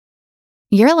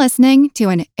You're listening to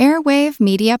an Airwave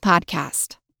Media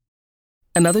Podcast.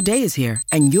 Another day is here,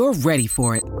 and you're ready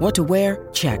for it. What to wear?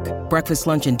 Check. Breakfast,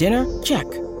 lunch, and dinner? Check.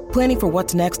 Planning for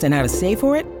what's next and how to save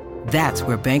for it? That's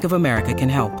where Bank of America can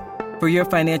help. For your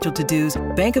financial to-dos,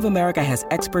 Bank of America has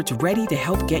experts ready to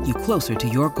help get you closer to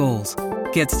your goals.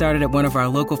 Get started at one of our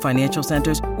local financial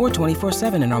centers or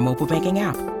 24/7 in our mobile banking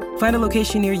app. Find a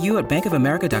location near you at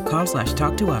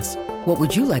bankofamerica.com/talktous. What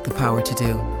would you like the power to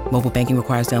do? Mobile banking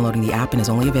requires downloading the app and is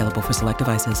only available for select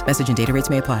devices. Message and data rates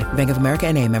may apply. Bank of America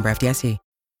N.A., member FDIC.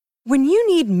 When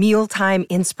you need mealtime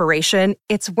inspiration,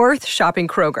 it's worth shopping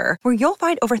Kroger, where you'll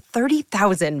find over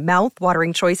 30,000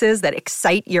 mouth-watering choices that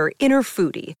excite your inner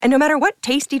foodie. And no matter what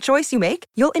tasty choice you make,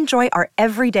 you'll enjoy our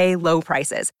everyday low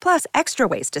prices, plus extra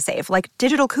ways to save, like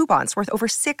digital coupons worth over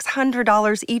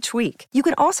 $600 each week. You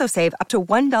can also save up to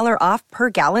 $1 off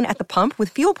per gallon at the pump with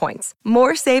fuel points.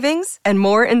 More savings and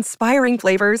more inspiring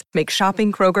flavors make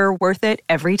shopping Kroger worth it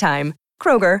every time.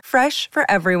 Kroger, fresh for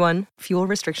everyone. Fuel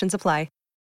restrictions apply.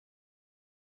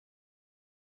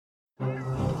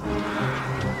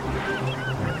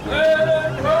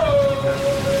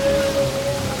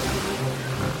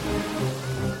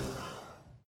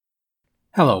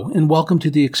 Hello, and welcome to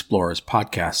the Explorers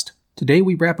Podcast. Today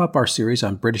we wrap up our series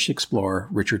on British explorer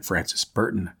Richard Francis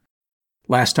Burton.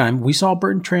 Last time, we saw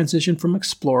Burton transition from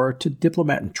explorer to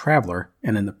diplomat and traveler,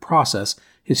 and in the process,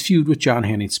 his feud with John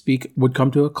Hanning Speke would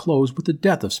come to a close with the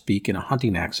death of Speke in a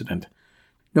hunting accident.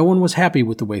 No one was happy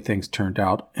with the way things turned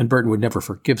out, and Burton would never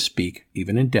forgive Speke,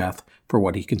 even in death, for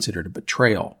what he considered a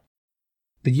betrayal.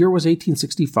 The year was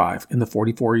 1865, and the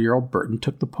 44-year-old Burton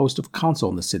took the post of consul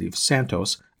in the city of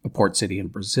Santos, a port city in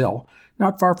Brazil,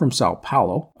 not far from Sao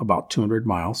Paulo, about 200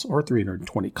 miles or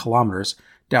 320 kilometers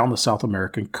down the South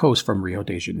American coast from Rio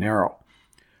de Janeiro.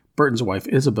 Burton's wife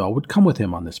Isabel would come with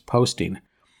him on this posting.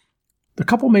 The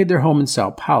couple made their home in Sao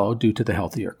Paulo due to the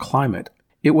healthier climate.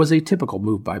 It was a typical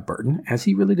move by Burton, as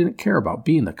he really didn't care about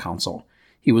being the consul.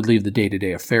 He would leave the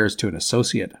day-to-day affairs to an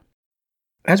associate.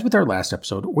 As with our last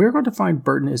episode, we're going to find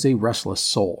Burton is a restless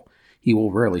soul. He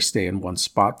will rarely stay in one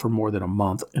spot for more than a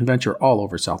month and venture all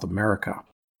over South America.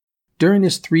 During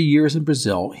his 3 years in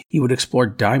Brazil, he would explore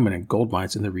diamond and gold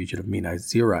mines in the region of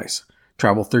Minas Gerais,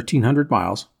 travel 1,300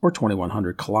 miles or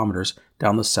 2,100 kilometers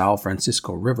down the São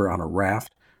Francisco River on a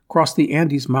raft, cross the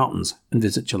Andes Mountains and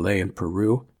visit Chile and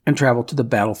Peru, and travel to the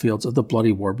battlefields of the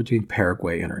bloody war between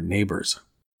Paraguay and her neighbors.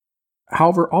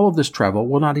 However, all of this travel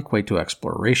will not equate to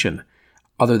exploration.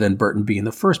 Other than Burton being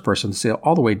the first person to sail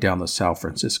all the way down the São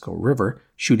Francisco River,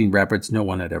 shooting rapids no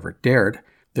one had ever dared,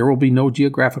 there will be no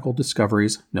geographical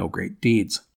discoveries, no great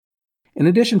deeds. In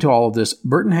addition to all of this,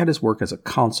 Burton had his work as a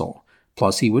consul,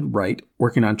 plus he would write,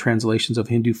 working on translations of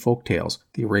Hindu folk tales,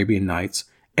 the Arabian Nights,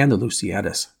 and the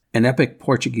Lusíadas, an epic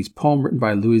Portuguese poem written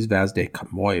by Luís Vaz de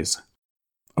Camões.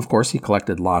 Of course, he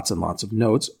collected lots and lots of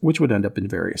notes, which would end up in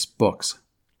various books.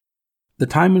 The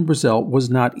time in Brazil was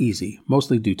not easy,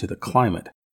 mostly due to the climate.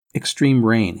 Extreme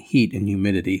rain, heat, and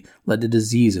humidity led to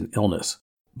disease and illness.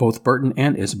 Both Burton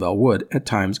and Isabel would, at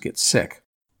times, get sick.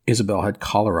 Isabel had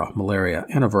cholera, malaria,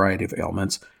 and a variety of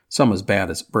ailments, some as bad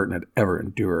as Burton had ever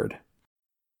endured.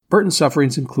 Burton's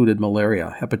sufferings included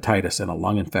malaria, hepatitis, and a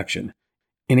lung infection.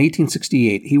 In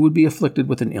 1868, he would be afflicted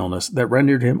with an illness that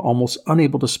rendered him almost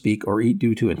unable to speak or eat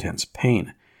due to intense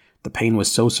pain. The pain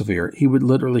was so severe, he would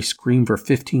literally scream for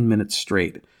 15 minutes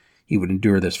straight. He would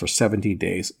endure this for 17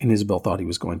 days, and Isabel thought he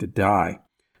was going to die.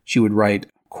 She would write,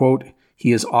 quote,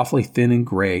 "He is awfully thin and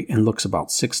gray and looks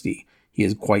about 60. He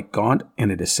is quite gaunt,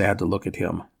 and it is sad to look at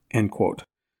him." End quote.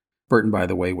 Burton, by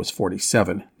the way, was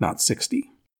 47, not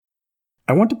 60.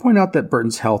 I want to point out that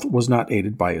Burton's health was not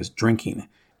aided by his drinking.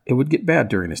 It would get bad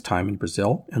during his time in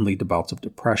Brazil and lead to bouts of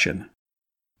depression.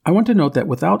 I want to note that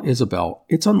without Isabel,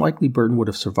 it's unlikely Burton would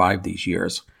have survived these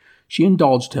years. She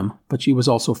indulged him, but she was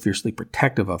also fiercely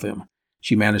protective of him.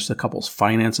 She managed the couple's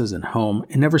finances and home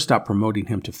and never stopped promoting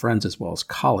him to friends as well as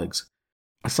colleagues.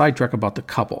 A sidetrack about the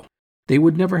couple. They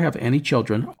would never have any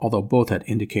children, although both had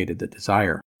indicated the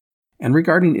desire. And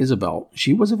regarding Isabel,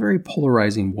 she was a very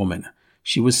polarizing woman.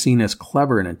 She was seen as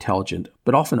clever and intelligent,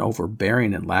 but often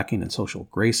overbearing and lacking in social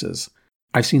graces.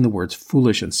 I've seen the words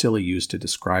foolish and silly used to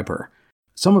describe her.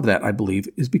 Some of that, I believe,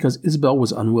 is because Isabel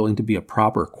was unwilling to be a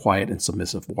proper, quiet, and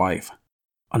submissive wife.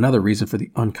 Another reason for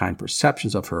the unkind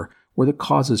perceptions of her were the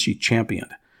causes she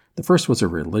championed. The first was her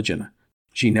religion.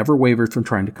 She never wavered from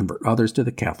trying to convert others to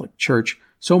the Catholic Church,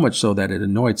 so much so that it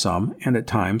annoyed some, and at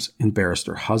times embarrassed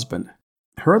her husband.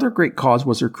 Her other great cause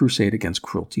was her crusade against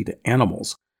cruelty to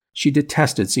animals. She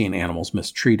detested seeing animals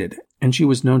mistreated, and she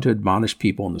was known to admonish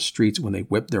people in the streets when they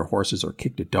whipped their horses or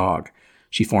kicked a dog.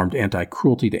 She formed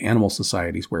anti-cruelty to animal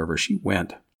societies wherever she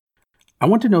went. I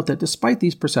want to note that despite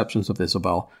these perceptions of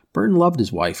Isabel, Burton loved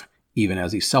his wife, even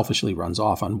as he selfishly runs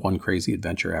off on one crazy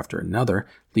adventure after another,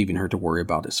 leaving her to worry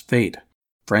about his fate.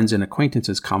 Friends and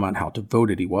acquaintances comment how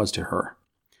devoted he was to her.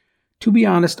 To be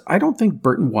honest, I don't think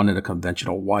Burton wanted a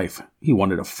conventional wife. He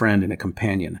wanted a friend and a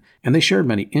companion, and they shared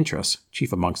many interests,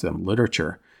 chief amongst them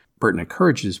literature. Burton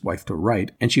encouraged his wife to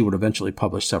write, and she would eventually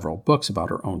publish several books about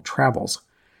her own travels.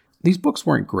 These books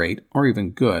weren't great, or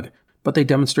even good, but they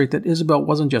demonstrate that Isabel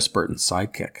wasn't just Burton's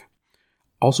sidekick.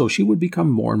 Also, she would become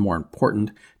more and more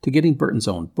important to getting Burton's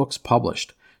own books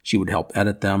published. She would help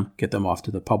edit them, get them off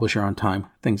to the publisher on time,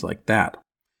 things like that.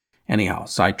 Anyhow,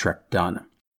 sidetrack done.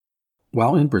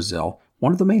 While in Brazil,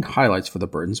 one of the main highlights for the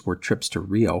Burtons were trips to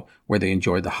Rio, where they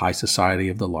enjoyed the high society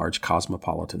of the large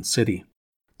cosmopolitan city.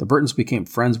 The Burtons became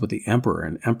friends with the Emperor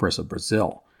and Empress of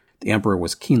Brazil. The Emperor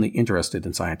was keenly interested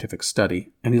in scientific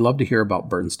study, and he loved to hear about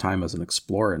Burton's time as an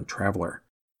explorer and traveler.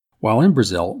 While in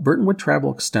Brazil, Burton would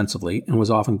travel extensively and was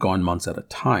often gone months at a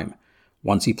time.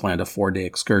 Once he planned a 4-day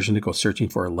excursion to go searching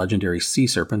for a legendary sea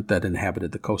serpent that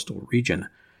inhabited the coastal region.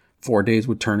 4 days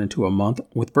would turn into a month,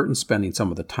 with Burton spending some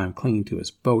of the time clinging to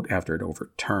his boat after it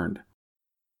overturned.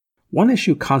 One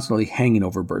issue constantly hanging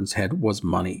over Burton's head was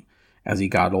money. As he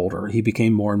got older, he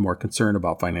became more and more concerned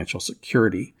about financial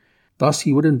security. Thus,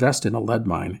 he would invest in a lead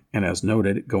mine, and as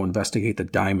noted, go investigate the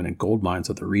diamond and gold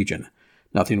mines of the region.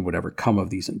 Nothing would ever come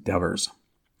of these endeavors.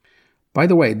 By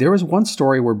the way, there was one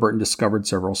story where Burton discovered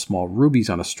several small rubies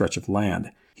on a stretch of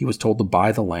land. He was told to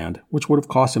buy the land, which would have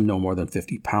cost him no more than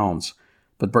 £50.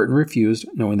 But Burton refused,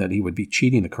 knowing that he would be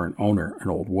cheating the current owner, an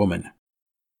old woman.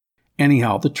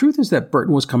 Anyhow, the truth is that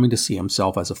Burton was coming to see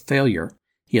himself as a failure.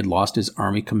 He had lost his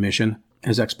army commission,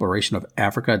 his exploration of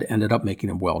Africa had ended up making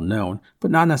him well known,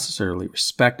 but not necessarily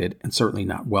respected, and certainly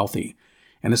not wealthy,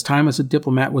 and his time as a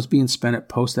diplomat was being spent at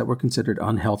posts that were considered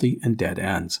unhealthy and dead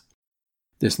ends.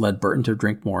 This led Burton to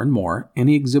drink more and more, and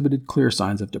he exhibited clear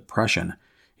signs of depression.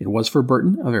 It was for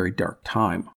Burton a very dark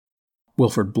time.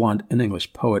 Wilfrid Blunt, an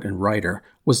English poet and writer,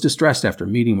 was distressed after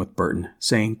meeting with Burton,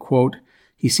 saying, quote,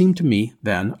 "He seemed to me,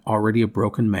 then, already a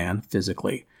broken man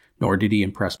physically, nor did he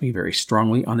impress me very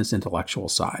strongly on his intellectual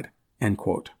side." End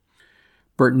quote.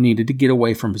 Burton needed to get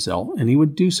away from Brazil, and he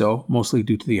would do so mostly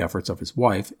due to the efforts of his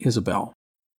wife, Isabel.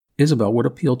 Isabel would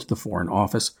appeal to the Foreign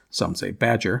Office, some say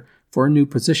Badger, for a new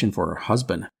position for her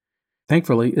husband.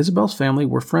 Thankfully, Isabel's family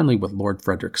were friendly with Lord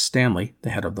Frederick Stanley, the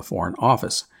head of the Foreign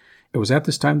Office. It was at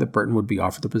this time that Burton would be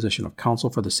offered the position of consul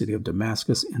for the city of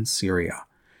Damascus in Syria.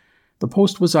 The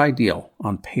post was ideal,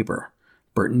 on paper.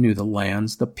 Burton knew the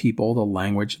lands, the people, the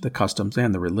language, the customs,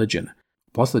 and the religion.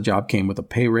 Plus the job came with a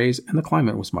pay raise, and the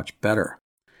climate was much better.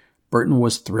 Burton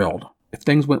was thrilled. If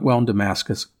things went well in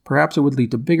Damascus, perhaps it would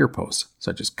lead to bigger posts,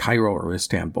 such as Cairo or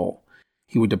Istanbul.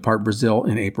 He would depart Brazil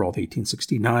in April of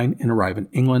 1869 and arrive in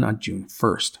England on June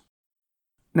 1st.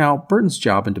 Now, Burton's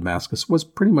job in Damascus was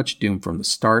pretty much doomed from the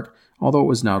start, although it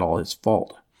was not all his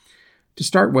fault. To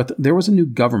start with, there was a new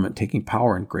government taking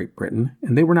power in Great Britain,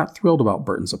 and they were not thrilled about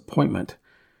Burton's appointment.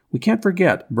 We can't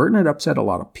forget, Burton had upset a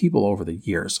lot of people over the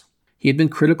years. He had been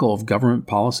critical of government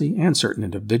policy and certain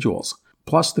individuals.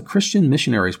 Plus, the Christian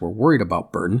missionaries were worried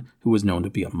about Burton, who was known to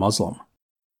be a Muslim.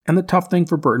 And the tough thing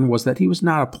for Burton was that he was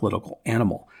not a political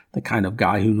animal, the kind of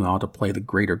guy who knew how to play the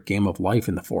greater game of life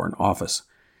in the Foreign Office.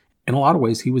 In a lot of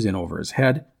ways, he was in over his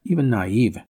head, even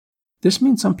naive. This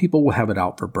means some people will have it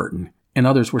out for Burton, and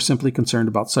others were simply concerned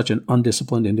about such an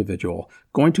undisciplined individual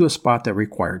going to a spot that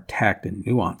required tact and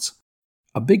nuance.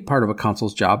 A big part of a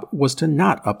consul's job was to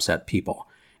not upset people,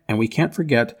 and we can't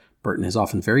forget Burton is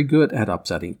often very good at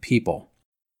upsetting people.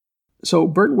 So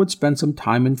Burton would spend some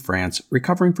time in France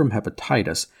recovering from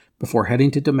hepatitis before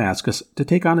heading to Damascus to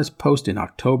take on his post in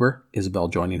October, Isabel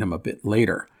joining him a bit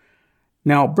later.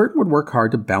 Now, Burton would work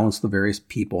hard to balance the various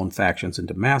people and factions in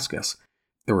Damascus.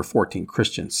 There were 14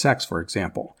 Christian sects, for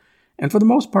example, and for the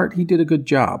most part he did a good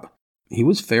job. He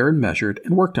was fair and measured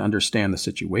and worked to understand the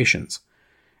situations.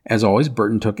 As always,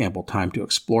 Burton took ample time to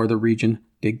explore the region,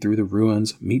 dig through the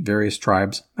ruins, meet various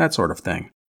tribes, that sort of thing.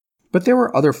 But there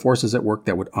were other forces at work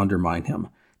that would undermine him.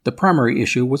 The primary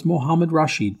issue was Mohammed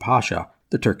Rashid Pasha,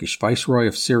 the Turkish viceroy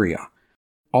of Syria.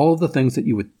 All of the things that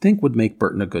you would think would make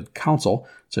Burton a good consul,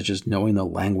 such as knowing the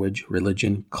language,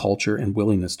 religion, culture, and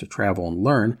willingness to travel and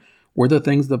learn, were the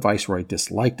things the viceroy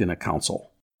disliked in a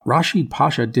consul. Rashid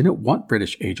Pasha didn't want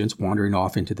British agents wandering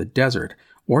off into the desert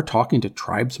or talking to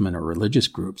tribesmen or religious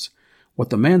groups. What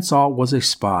the man saw was a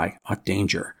spy, a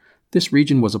danger. This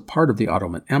region was a part of the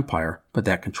Ottoman Empire, but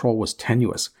that control was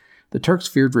tenuous. The Turks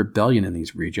feared rebellion in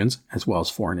these regions, as well as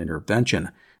foreign intervention.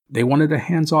 They wanted a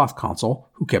hands-off consul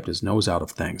who kept his nose out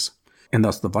of things. And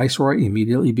thus the viceroy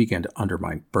immediately began to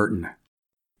undermine Burton.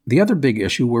 The other big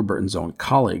issue were Burton's own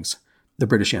colleagues. The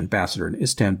British ambassador in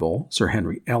Istanbul, Sir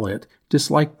Henry Elliot,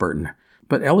 disliked Burton,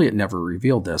 but Elliot never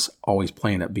revealed this, always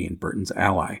playing at being Burton's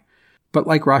ally. But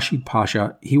like Rashid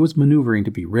Pasha, he was maneuvering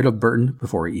to be rid of Burton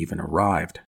before he even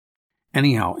arrived.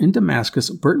 Anyhow, in Damascus,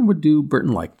 Burton would do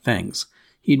Burton-like things.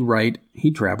 He'd write,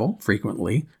 he'd travel,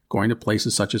 frequently, going to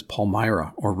places such as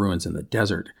Palmyra or ruins in the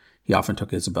desert. He often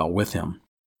took Isabel with him.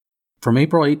 From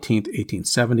April 18,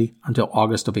 1870 until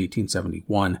August of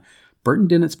 1871, Burton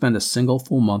didn't spend a single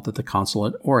full month at the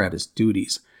consulate or at his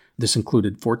duties. This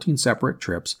included 14 separate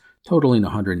trips, totaling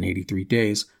 183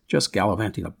 days, just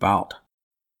gallivanting about.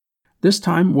 This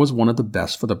time was one of the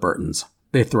best for the Burtons.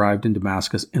 They thrived in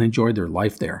Damascus and enjoyed their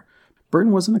life there.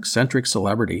 Burton was an eccentric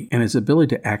celebrity, and his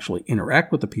ability to actually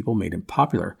interact with the people made him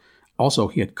popular. Also,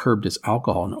 he had curbed his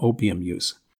alcohol and opium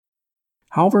use.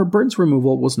 However, Burton's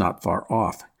removal was not far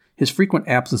off. His frequent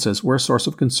absences were a source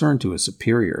of concern to his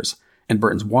superiors, and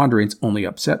Burton's wanderings only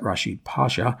upset Rashid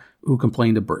Pasha, who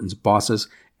complained to Burton's bosses,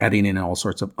 adding in all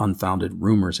sorts of unfounded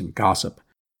rumors and gossip.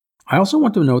 I also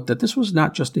want to note that this was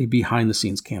not just a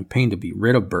behind-the-scenes campaign to be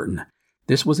rid of Burton.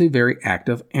 This was a very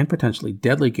active and potentially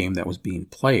deadly game that was being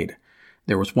played.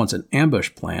 There was once an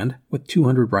ambush planned, with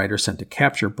 200 riders sent to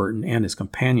capture Burton and his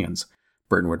companions.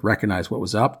 Burton would recognize what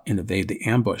was up and evade the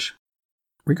ambush.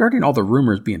 Regarding all the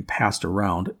rumors being passed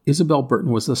around, Isabel Burton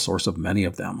was the source of many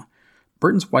of them.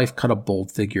 Burton's wife cut a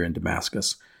bold figure in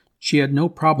Damascus. She had no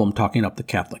problem talking up the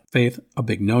Catholic faith, a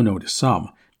big no-no to some,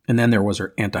 and then there was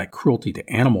her anti-cruelty to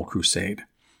animal crusade.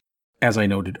 As I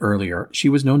noted earlier, she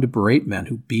was known to berate men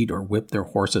who beat or whipped their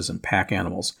horses and pack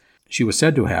animals. She was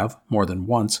said to have, more than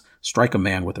once, struck a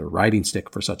man with her riding stick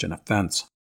for such an offense.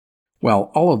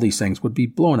 Well, all of these things would be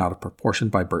blown out of proportion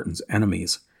by Burton's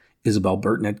enemies. Isabel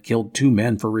Burton had killed 2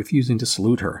 men for refusing to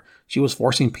salute her. She was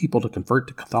forcing people to convert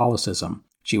to Catholicism.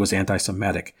 She was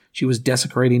anti-Semitic. She was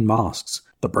desecrating mosques.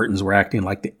 The Burtons were acting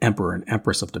like the emperor and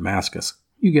empress of Damascus.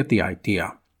 You get the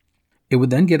idea. It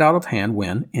would then get out of hand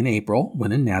when, in April,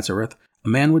 when in Nazareth, a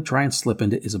man would try and slip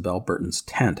into Isabel Burton's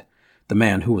tent. The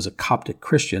man, who was a Coptic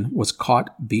Christian, was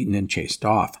caught, beaten, and chased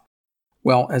off.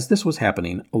 Well, as this was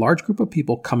happening, a large group of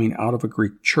people coming out of a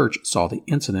Greek church saw the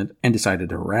incident and decided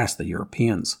to harass the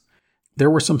Europeans. There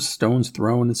were some stones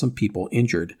thrown and some people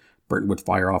injured. Burton would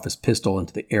fire off his pistol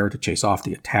into the air to chase off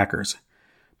the attackers.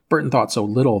 Burton thought so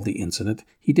little of the incident,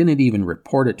 he didn't even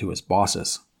report it to his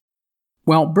bosses.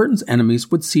 Well, Burton's enemies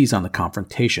would seize on the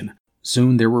confrontation.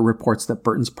 Soon there were reports that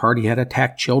Burton's party had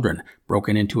attacked children,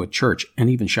 broken into a church, and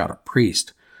even shot a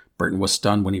priest. Burton was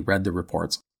stunned when he read the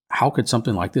reports. How could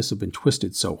something like this have been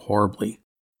twisted so horribly?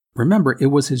 Remember, it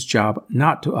was his job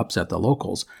not to upset the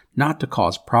locals, not to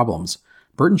cause problems.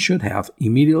 Burton should have,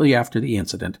 immediately after the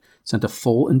incident, sent a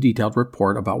full and detailed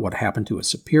report about what happened to his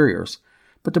superiors.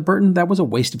 But to Burton, that was a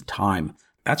waste of time.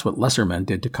 That's what lesser men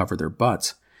did to cover their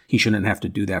butts. He shouldn't have to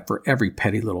do that for every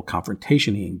petty little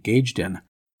confrontation he engaged in.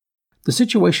 The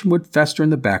situation would fester in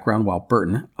the background while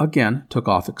Burton, again, took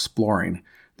off exploring.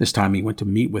 This time he went to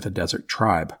meet with a desert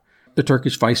tribe. The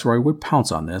Turkish viceroy would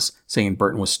pounce on this, saying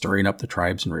Burton was stirring up the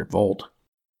tribes in revolt.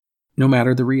 No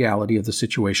matter the reality of the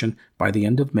situation, by the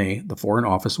end of May, the Foreign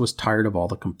Office was tired of all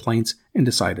the complaints and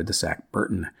decided to sack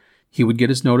Burton. He would get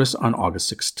his notice on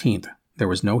August 16th. There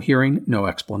was no hearing, no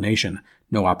explanation,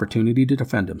 no opportunity to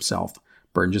defend himself.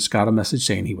 Burton just got a message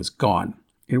saying he was gone.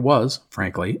 It was,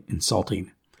 frankly,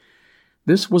 insulting.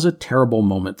 This was a terrible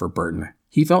moment for Burton.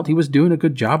 He felt he was doing a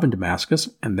good job in Damascus,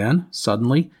 and then,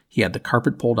 suddenly, he had the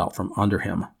carpet pulled out from under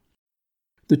him.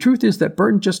 The truth is that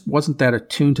Burton just wasn't that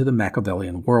attuned to the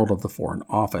Machiavellian world of the Foreign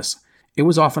Office. It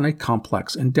was often a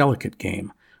complex and delicate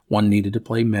game. One needed to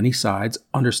play many sides,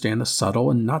 understand the subtle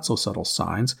and not-so-subtle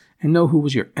signs, and know who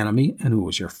was your enemy and who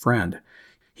was your friend.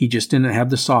 He just didn't have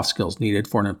the soft skills needed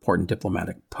for an important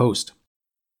diplomatic post.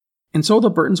 And so the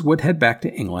Burtons would head back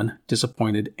to England,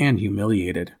 disappointed and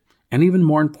humiliated. And even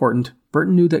more important,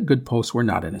 Burton knew that good posts were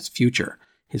not in his future.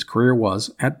 His career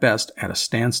was, at best, at a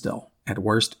standstill. At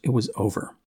worst, it was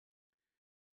over.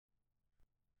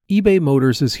 eBay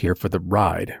Motors is here for the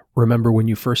ride. Remember when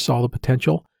you first saw the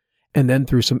potential? And then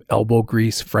through some elbow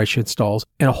grease, fresh installs,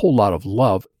 and a whole lot of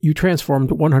love, you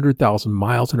transformed 100,000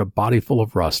 miles and a body full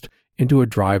of rust into a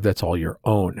drive that's all your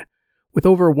own. With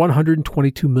over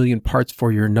 122 million parts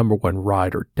for your number one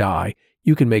ride or die,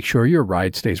 you can make sure your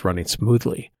ride stays running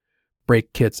smoothly.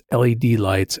 Brake kits, LED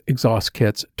lights, exhaust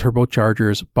kits,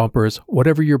 turbochargers, bumpers,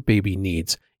 whatever your baby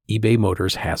needs, eBay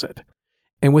Motors has it.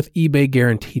 And with eBay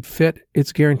Guaranteed Fit,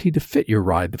 it's guaranteed to fit your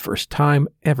ride the first time,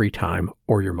 every time,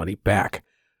 or your money back.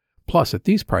 Plus, at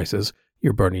these prices,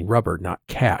 you're burning rubber, not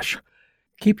cash.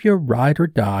 Keep your ride or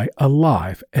die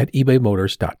alive at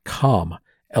ebaymotors.com.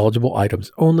 Eligible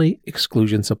items only.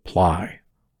 Exclusions apply.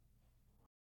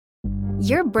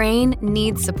 Your brain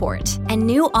needs support, and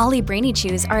new Ollie Brainy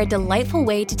Chews are a delightful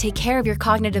way to take care of your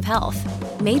cognitive health.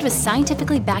 Made with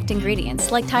scientifically backed ingredients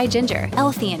like Thai ginger,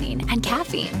 L-theanine, and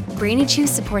caffeine, Brainy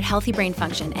Chews support healthy brain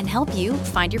function and help you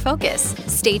find your focus,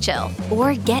 stay chill,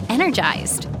 or get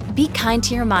energized. Be kind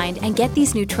to your mind and get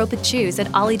these nootropic chews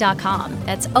at ollie.com.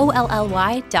 That's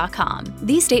OLLY.com.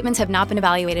 These statements have not been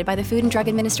evaluated by the Food and Drug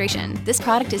Administration. This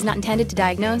product is not intended to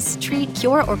diagnose, treat,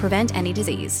 cure, or prevent any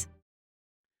disease.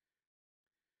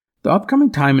 The upcoming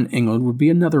time in England would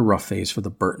be another rough phase for the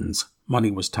Burtons.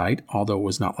 Money was tight, although it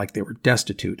was not like they were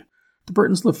destitute. The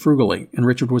Burtons lived frugally, and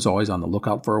Richard was always on the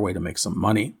lookout for a way to make some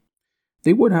money.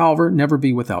 They would, however, never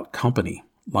be without company.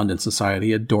 London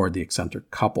society adored the eccentric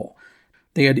couple.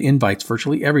 They had invites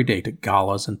virtually every day to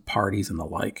galas and parties and the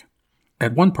like.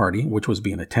 At one party, which was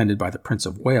being attended by the Prince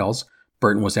of Wales,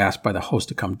 Burton was asked by the host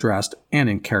to come dressed and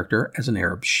in character as an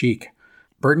Arab sheik.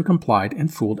 Burton complied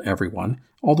and fooled everyone,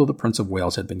 although the Prince of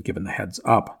Wales had been given the heads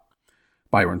up.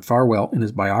 Byron Farwell, in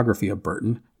his biography of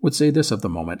Burton, would say this of the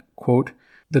moment, quote,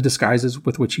 "The disguises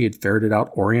with which he had ferreted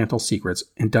out Oriental secrets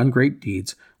and done great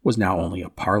deeds was now only a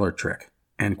parlor trick."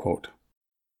 End quote.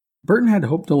 Burton had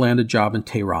hoped to land a job in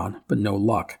Tehran, but no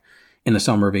luck. In the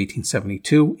summer of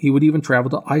 1872, he would even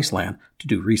travel to Iceland to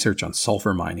do research on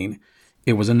sulfur mining.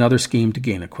 It was another scheme to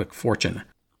gain a quick fortune.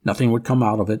 Nothing would come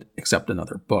out of it except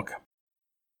another book.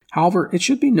 However, it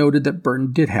should be noted that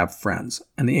Burton did have friends,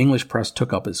 and the English press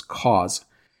took up his cause.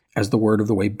 As the word of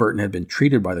the way Burton had been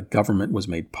treated by the government was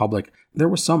made public, there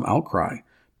was some outcry.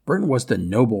 Burton was the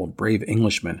noble and brave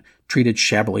Englishman, treated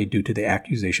shabbily due to the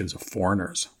accusations of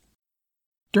foreigners.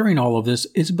 During all of this,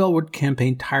 Isabel would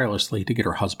campaign tirelessly to get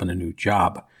her husband a new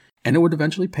job, and it would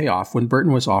eventually pay off when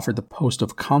Burton was offered the post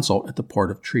of consul at the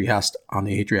port of Trieste on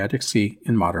the Adriatic Sea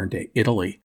in modern-day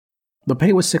Italy. The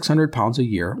pay was £600 a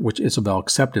year, which Isabel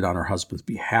accepted on her husband's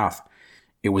behalf.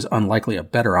 It was unlikely a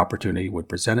better opportunity would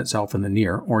present itself in the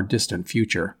near or distant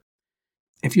future.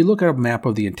 If you look at a map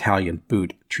of the Italian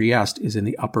boot, Trieste is in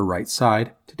the upper right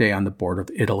side, today on the border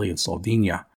of Italy and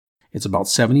Slovenia. It's about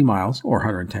 70 miles, or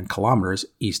 110 kilometers,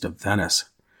 east of Venice.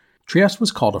 Trieste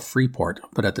was called a free port,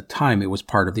 but at the time it was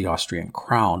part of the Austrian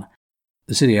crown.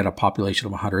 The city had a population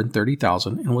of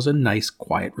 130,000 and was a nice,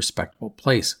 quiet, respectable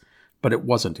place, but it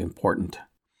wasn't important.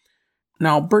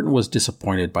 Now, Burton was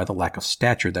disappointed by the lack of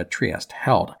stature that Trieste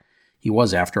held. He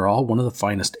was, after all, one of the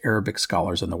finest Arabic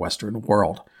scholars in the Western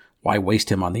world. Why waste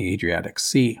him on the Adriatic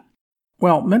Sea?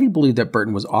 Well, many believe that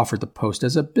Burton was offered the post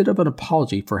as a bit of an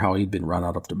apology for how he'd been run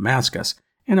out of Damascus,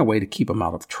 and a way to keep him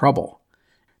out of trouble.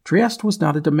 Trieste was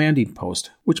not a demanding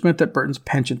post, which meant that Burton's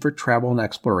penchant for travel and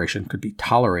exploration could be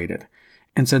tolerated.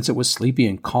 And since it was sleepy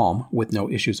and calm, with no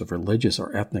issues of religious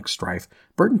or ethnic strife,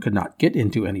 Burton could not get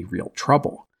into any real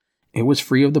trouble. It was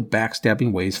free of the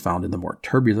backstabbing ways found in the more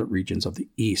turbulent regions of the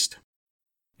East.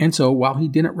 And so, while he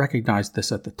didn't recognize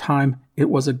this at the time, it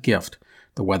was a gift.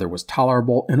 The weather was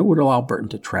tolerable, and it would allow Burton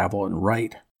to travel and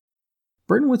write.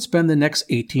 Burton would spend the next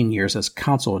 18 years as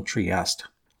consul in Trieste.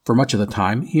 For much of the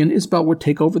time, he and Isabel would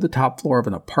take over the top floor of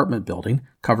an apartment building,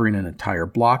 covering an entire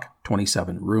block,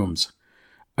 27 rooms.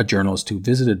 A journalist who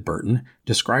visited Burton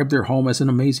described their home as an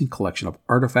amazing collection of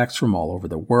artifacts from all over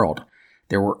the world.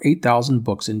 There were 8,000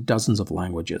 books in dozens of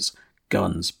languages,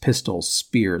 guns, pistols,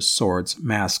 spears, swords,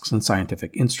 masks, and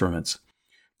scientific instruments.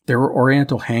 There were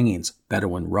Oriental hangings,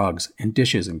 Bedouin rugs, and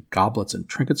dishes and goblets and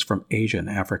trinkets from Asia and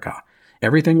Africa.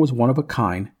 Everything was one of a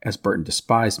kind, as Burton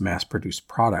despised mass-produced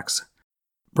products.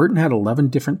 Burton had 11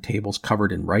 different tables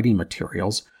covered in writing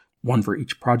materials, one for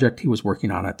each project he was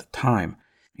working on at the time.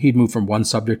 He'd move from one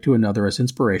subject to another as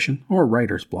inspiration, or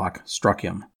writer's block, struck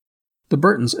him. The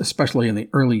Burtons, especially in the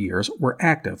early years, were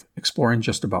active, exploring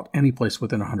just about any place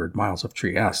within 100 miles of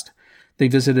Trieste. They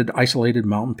visited isolated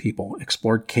mountain people,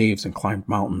 explored caves, and climbed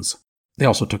mountains. They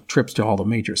also took trips to all the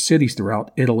major cities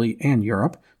throughout Italy and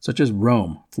Europe, such as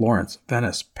Rome, Florence,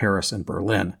 Venice, Paris, and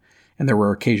Berlin, and there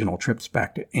were occasional trips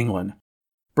back to England.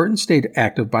 Burton stayed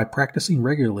active by practicing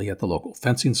regularly at the local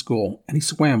fencing school, and he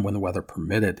swam when the weather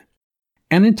permitted.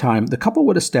 And in time, the couple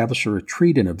would establish a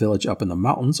retreat in a village up in the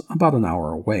mountains about an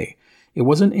hour away. It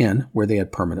was an inn where they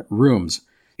had permanent rooms.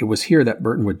 It was here that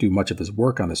Burton would do much of his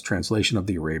work on his translation of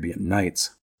the Arabian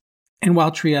Nights. And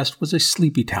while Trieste was a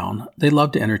sleepy town, they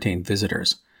loved to entertain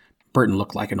visitors. Burton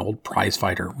looked like an old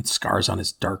prizefighter with scars on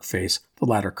his dark face, the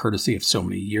latter courtesy of so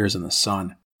many years in the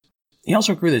sun. He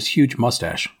also grew this huge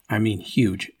mustache. I mean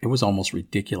huge. It was almost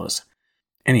ridiculous.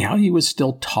 Anyhow, he was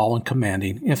still tall and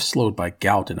commanding, if slowed by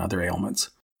gout and other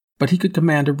ailments. But he could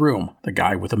command a room, the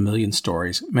guy with a million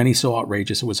stories, many so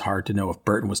outrageous it was hard to know if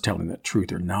Burton was telling the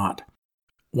truth or not.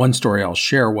 One story I'll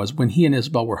share was when he and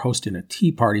Isabel were hosting a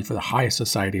tea party for the highest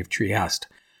society of Trieste.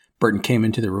 Burton came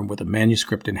into the room with a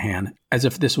manuscript in hand, as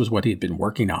if this was what he had been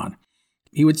working on.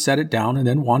 He would set it down and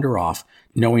then wander off,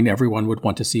 knowing everyone would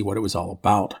want to see what it was all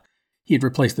about. He had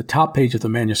replaced the top page of the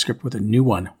manuscript with a new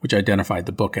one, which identified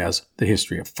the book as The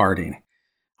History of Farting.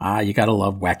 You gotta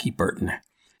love wacky Burton.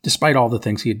 Despite all the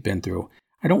things he had been through,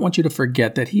 I don't want you to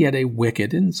forget that he had a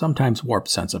wicked and sometimes warped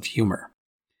sense of humor.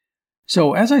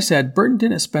 So, as I said, Burton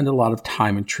didn't spend a lot of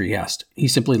time in Trieste. He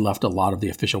simply left a lot of the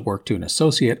official work to an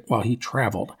associate while he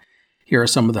traveled. Here are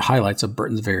some of the highlights of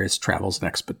Burton's various travels and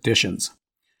expeditions.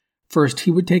 First,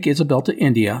 he would take Isabel to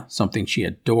India, something she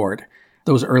adored.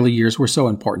 Those early years were so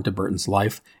important to Burton's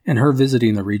life, and her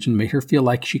visiting the region made her feel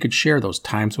like she could share those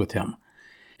times with him.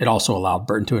 It also allowed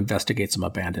Burton to investigate some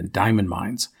abandoned diamond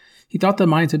mines. He thought the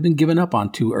mines had been given up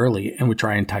on too early and would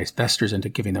try and entice investors into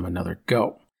giving them another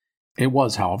go. It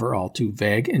was, however, all too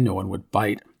vague and no one would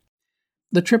bite.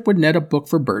 The trip would net a book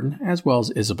for Burton as well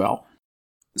as Isabel.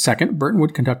 Second, Burton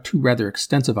would conduct 2 rather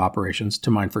extensive operations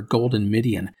to mine for gold in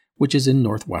Midian, which is in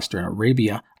northwestern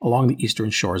Arabia along the eastern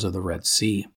shores of the Red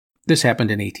Sea. This happened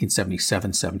in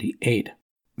 1877-78.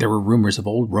 There were rumors of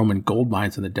old Roman gold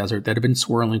mines in the desert that had been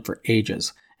swirling for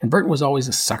ages, and Burton was always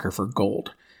a sucker for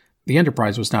gold. The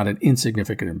enterprise was not an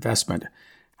insignificant investment.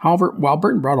 However, while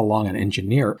Burton brought along an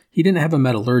engineer, he didn't have a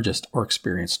metallurgist or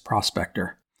experienced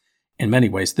prospector. In many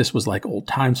ways, this was like old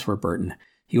times for Burton.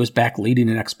 He was back leading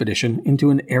an expedition into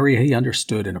an area he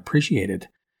understood and appreciated.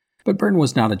 But Burton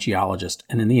was not a geologist,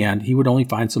 and in the end, he would only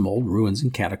find some old ruins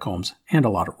and catacombs and a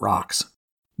lot of rocks.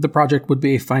 The project would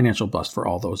be a financial bust for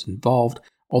all those involved,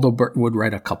 although Burton would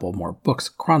write a couple more books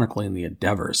chronicling the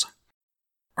endeavors.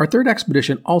 Our third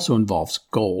expedition also involves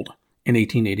gold. In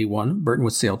 1881, Burton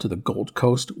would sail to the Gold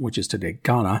Coast, which is today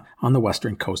Ghana, on the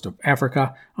western coast of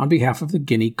Africa, on behalf of the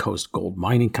Guinea Coast Gold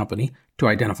Mining Company to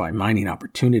identify mining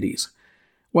opportunities.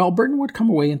 Well, Burton would come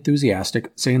away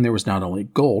enthusiastic, saying there was not only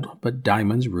gold, but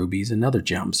diamonds, rubies, and other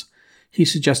gems. He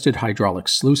suggested hydraulic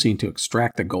sluicing to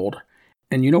extract the gold.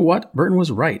 And you know what? Burton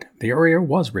was right. The area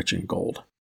was rich in gold.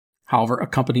 However, a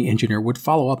company engineer would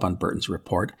follow up on Burton's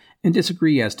report and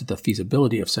disagree as to the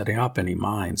feasibility of setting up any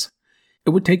mines. It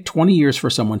would take 20 years for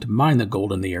someone to mine the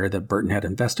gold in the area that Burton had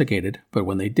investigated, but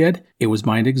when they did, it was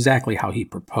mined exactly how he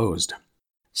proposed.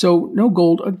 So, no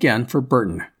gold again for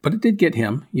Burton, but it did get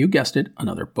him, you guessed it,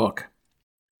 another book.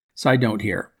 Side note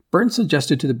here, Burton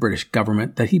suggested to the British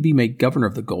government that he be made governor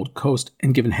of the Gold Coast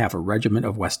and given half a regiment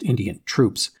of West Indian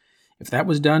troops. If that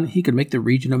was done, he could make the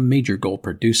region a major gold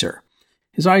producer.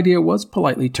 His idea was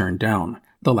politely turned down.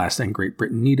 The last thing Great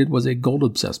Britain needed was a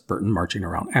gold-obsessed Burton marching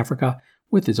around Africa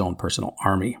with his own personal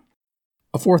army.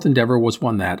 A fourth endeavor was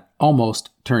one that almost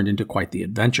turned into quite the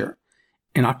adventure.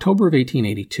 In October of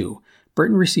 1882,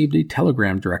 Burton received a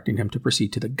telegram directing him to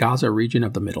proceed to the Gaza region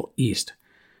of the Middle East.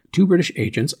 2 British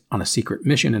agents on a secret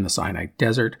mission in the Sinai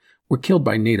Desert were killed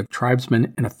by native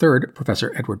tribesmen, and a third,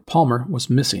 Professor Edward Palmer, was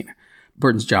missing.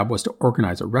 Burton's job was to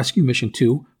organize a rescue mission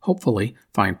to, hopefully,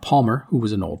 find Palmer, who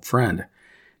was an old friend.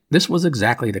 This was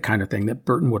exactly the kind of thing that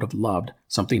Burton would have loved,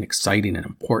 something exciting and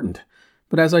important.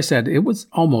 But as I said, it was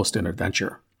almost an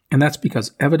adventure. And that's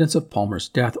because evidence of Palmer's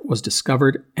death was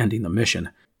discovered, ending the mission.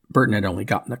 Burton had only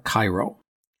gotten to Cairo.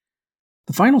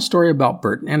 The final story about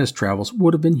Burton and his travels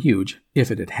would have been huge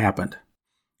if it had happened.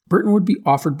 Burton would be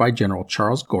offered by General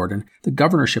Charles Gordon the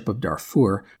governorship of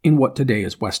Darfur in what today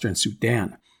is Western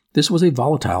Sudan. This was a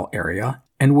volatile area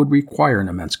and would require an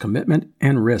immense commitment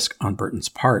and risk on Burton's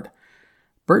part.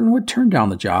 Burton would turn down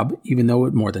the job, even though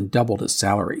it more than doubled his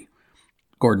salary.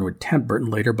 Gordon would tempt Burton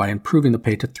later by improving the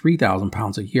pay to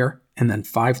 £3,000 a year and then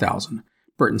 $5,000.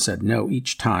 Burton said no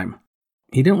each time.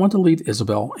 He didn't want to leave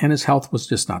Isabel, and his health was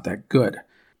just not that good.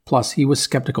 Plus, he was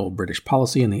skeptical of British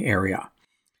policy in the area.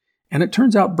 And it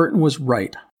turns out Burton was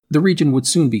right. The region would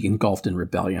soon be engulfed in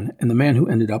rebellion, and the man who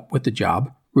ended up with the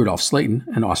job, Rudolf Slayton,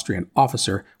 an Austrian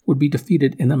officer, would be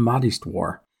defeated in the Mahdist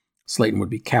War. Slayton would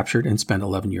be captured and spend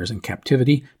 11 years in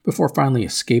captivity before finally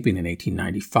escaping in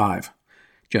 1895.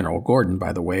 General Gordon,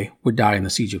 by the way, would die in the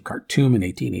Siege of Khartoum in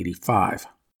 1885.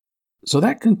 So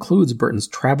that concludes Burton's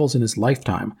travels in his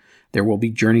lifetime. There will be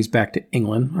journeys back to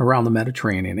England, around the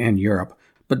Mediterranean, and Europe,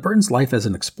 but Burton's life as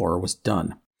an explorer was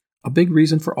done. A big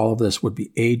reason for all of this would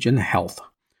be age and health.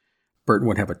 Burton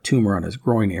would have a tumor on his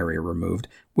groin area removed,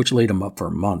 which laid him up for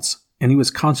months, and he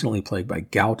was constantly plagued by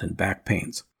gout and back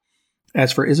pains.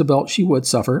 As for Isabel, she would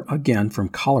suffer again from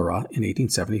cholera in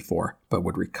 1874, but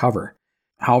would recover.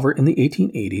 However, in the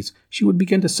 1880s, she would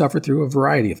begin to suffer through a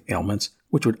variety of ailments,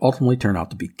 which would ultimately turn out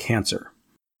to be cancer.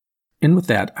 And with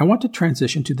that, I want to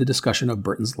transition to the discussion of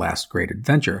Burton's last great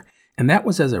adventure, and that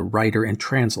was as a writer and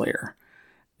translator.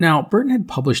 Now, Burton had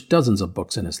published dozens of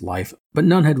books in his life, but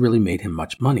none had really made him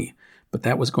much money, but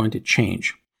that was going to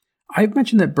change. I have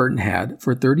mentioned that Burton had,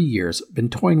 for 30 years, been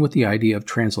toying with the idea of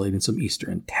translating some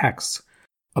Eastern texts.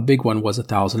 A big one was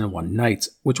 1001 Nights,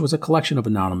 which was a collection of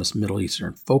anonymous Middle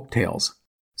Eastern folk tales.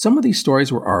 Some of these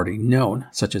stories were already known,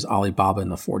 such as Ali Baba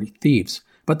and the 40 Thieves,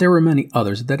 but there were many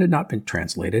others that had not been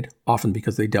translated, often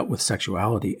because they dealt with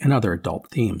sexuality and other adult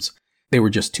themes. They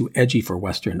were just too edgy for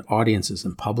Western audiences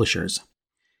and publishers.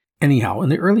 Anyhow, in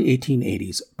the early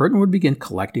 1880s, Burton would begin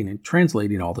collecting and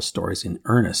translating all the stories in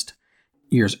earnest.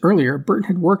 Years earlier, Burton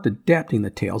had worked adapting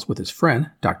the tales with his friend,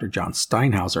 Dr. John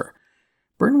Steinhauser.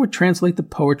 Burton would translate the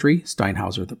poetry,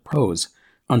 Steinhauser the prose.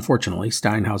 Unfortunately,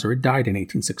 Steinhauser had died in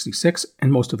 1866,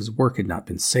 and most of his work had not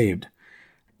been saved.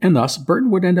 And thus,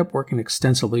 Burton would end up working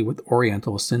extensively with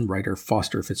Orientalist and writer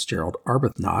Foster Fitzgerald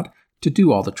Arbuthnot to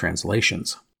do all the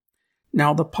translations.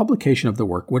 Now, the publication of the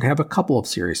work would have a couple of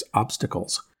serious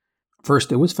obstacles.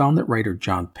 First, it was found that writer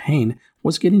John Payne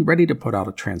was getting ready to put out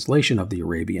a translation of the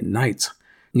Arabian Nights.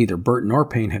 Neither Burton or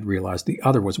Payne had realized the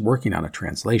other was working on a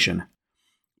translation.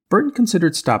 Burton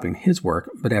considered stopping his work,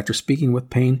 but after speaking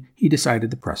with Payne, he decided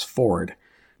to press forward.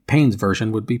 Payne's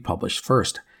version would be published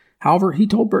first. However, he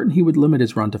told Burton he would limit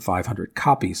his run to 500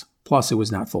 copies, plus it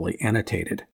was not fully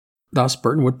annotated. Thus,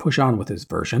 Burton would push on with his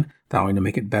version, vowing to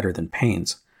make it better than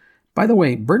Payne's. By the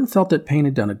way, Burton felt that Payne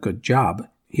had done a good job.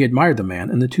 He admired the man,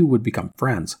 and the two would become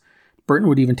friends. Burton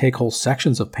would even take whole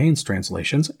sections of Payne's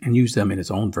translations and use them in his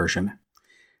own version.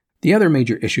 The other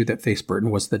major issue that faced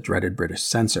Burton was the dreaded British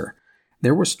censor.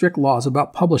 There were strict laws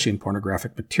about publishing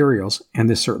pornographic materials, and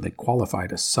this certainly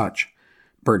qualified as such.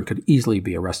 Burton could easily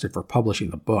be arrested for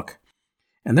publishing the book.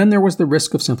 And then there was the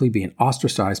risk of simply being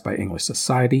ostracized by English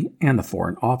society and the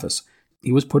Foreign Office.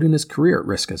 He was putting his career at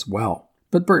risk as well.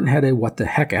 But Burton had a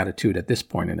what-the-heck attitude at this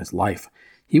point in his life.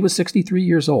 He was 63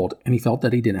 years old, and he felt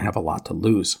that he didn't have a lot to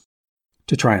lose.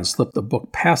 To try and slip the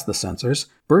book past the censors,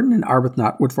 Burton and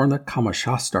Arbuthnot would form the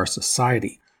Kamashastar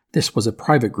Society. This was a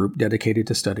private group dedicated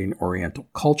to studying Oriental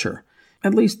culture.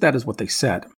 At least that is what they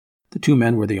said. The two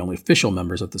men were the only official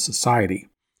members of the society.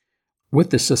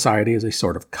 With this society as a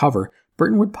sort of cover,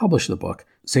 Burton would publish the book,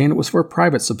 saying it was for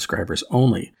private subscribers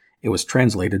only. It was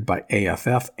translated by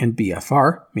AFF and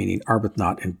BFR, meaning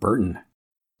Arbuthnot and Burton.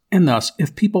 And thus,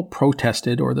 if people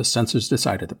protested or the censors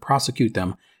decided to prosecute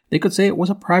them, they could say it was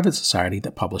a private society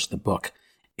that published the book.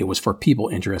 It was for people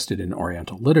interested in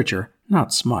Oriental literature,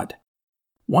 not smut.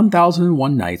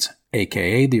 1001 Nights,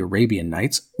 aka the Arabian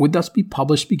Nights, would thus be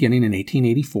published beginning in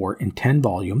 1884 in 10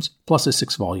 volumes, plus a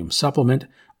 6-volume supplement,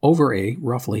 over a,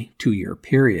 roughly, 2-year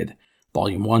period.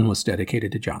 Volume 1 was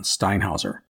dedicated to John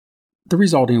Steinhauser. The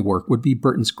resulting work would be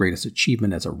Burton's greatest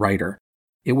achievement as a writer.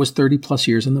 It was 30-plus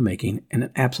years in the making and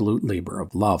an absolute labor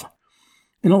of love.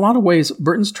 In a lot of ways,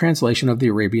 Burton's translation of the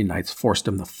Arabian Nights forced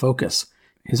him to focus.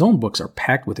 His own books are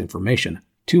packed with information,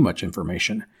 too much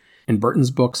information. In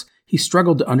Burton's books, he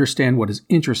struggled to understand what is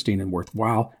interesting and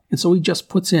worthwhile, and so he just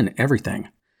puts in everything.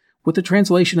 With the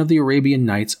translation of the Arabian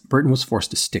Nights, Burton was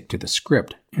forced to stick to the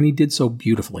script, and he did so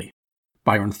beautifully.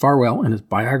 Byron Farwell, in his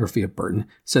biography of Burton,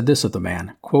 said this of the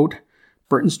man, quote,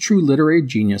 "Burton's true literary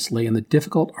genius lay in the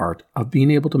difficult art of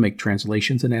being able to make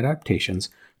translations and adaptations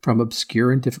from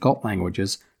obscure and difficult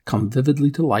languages come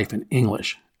vividly to life in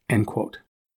English." End quote.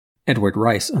 Edward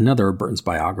Rice, another of Burton's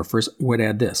biographers, would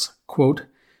add this, quote,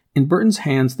 "In Burton's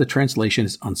hands the translation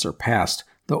is unsurpassed,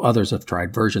 though others have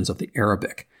tried versions of the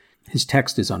Arabic. His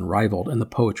text is unrivaled and the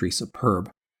poetry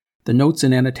superb. The notes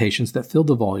and annotations that fill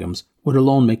the volumes would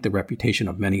alone make the reputation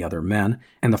of many other men,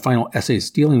 and the final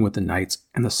essays dealing with the Nights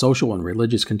and the social and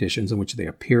religious conditions in which they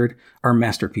appeared are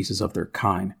masterpieces of their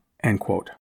kind." End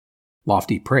quote.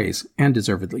 Lofty praise, and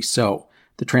deservedly so.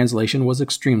 The translation was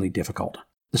extremely difficult.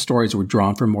 The stories were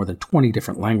drawn from more than 20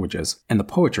 different languages, and the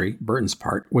poetry, Burton's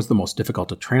part, was the most difficult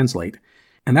to translate.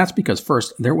 And that's because,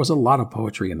 first, there was a lot of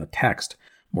poetry in the text,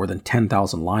 more than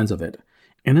 10,000 lines of it.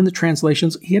 And in the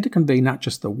translations, he had to convey not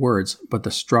just the words, but the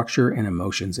structure and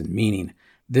emotions and meaning.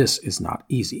 This is not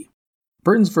easy.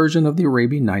 Burton's version of the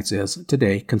Arabian Nights is,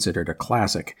 today, considered a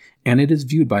classic, and it is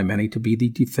viewed by many to be the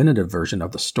definitive version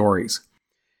of the stories.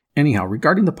 Anyhow,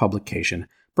 regarding the publication,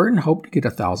 Burton hoped to get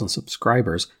 1,000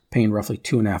 subscribers, paying roughly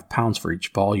 £2.50 for each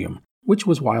volume, which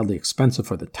was wildly expensive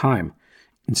for the time.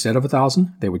 Instead of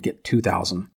 1,000, they would get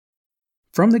 2,000.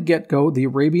 From the get-go, the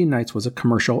Arabian Nights was a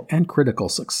commercial and critical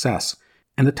success.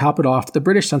 And to top it off, the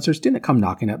British censors didn't come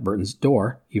knocking at Burton's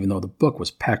door, even though the book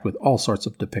was packed with all sorts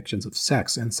of depictions of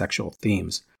sex and sexual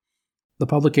themes. The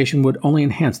publication would only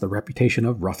enhance the reputation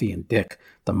of Ruffian Dick,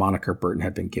 the moniker Burton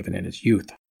had been given in his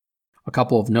youth. A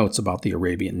couple of notes about the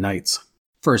Arabian Nights.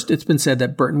 First, it's been said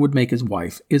that Burton would make his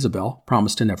wife, Isabel,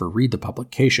 promise to never read the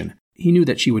publication. He knew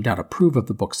that she would not approve of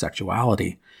the book's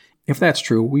sexuality. If that's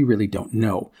true, we really don't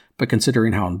know, but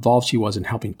considering how involved she was in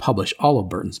helping publish all of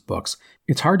Burton's books,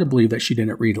 it's hard to believe that she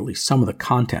didn't read at least some of the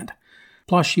content.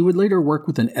 Plus, she would later work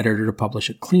with an editor to publish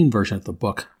a clean version of the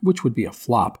book, which would be a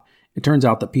flop. It turns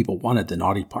out that people wanted the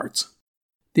naughty parts.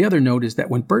 The other note is that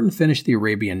when Burton finished the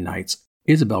Arabian Nights,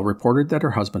 Isabel reported that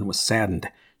her husband was saddened.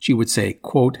 She would say,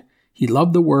 quote, "He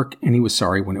loved the work and he was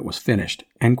sorry when it was finished,"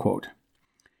 end quote.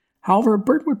 However,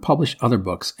 Burton would publish other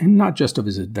books, and not just of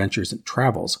his adventures and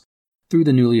travels. Through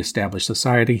the newly established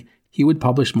society, he would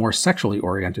publish more sexually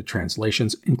oriented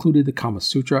translations, including the Kama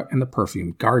Sutra and the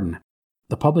Perfumed Garden.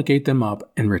 The public ate them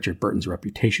up, and Richard Burton's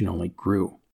reputation only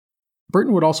grew.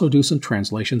 Burton would also do some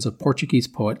translations of Portuguese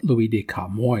poet Luís de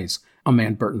Camões, a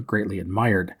man Burton greatly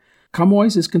admired.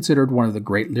 Camões is considered one of the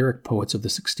great lyric poets of the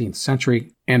 16th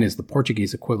century and is the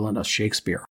Portuguese equivalent of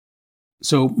Shakespeare.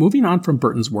 So, moving on from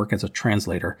Burton's work as a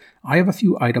translator, I have a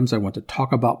few items I want to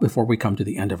talk about before we come to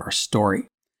the end of our story.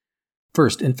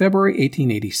 First, in February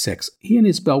 1886, he and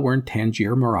Isabel were in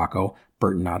Tangier, Morocco,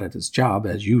 Burton not at his job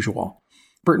as usual.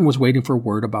 Burton was waiting for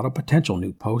word about a potential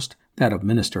new post, that of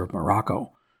Minister of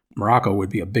Morocco. Morocco would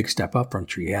be a big step up from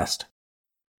Trieste.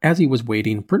 As he was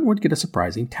waiting, Burton would get a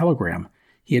surprising telegram.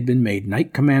 He had been made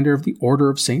Knight Commander of the Order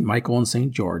of St. Michael and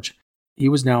St. George. He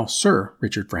was now Sir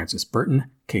Richard Francis Burton,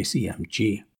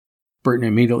 KCMG. Burton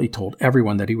immediately told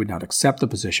everyone that he would not accept the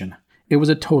position. It was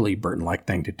a totally Burton-like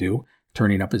thing to do,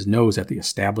 turning up his nose at the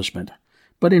establishment.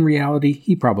 But in reality,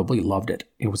 he probably loved it.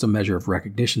 It was a measure of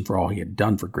recognition for all he had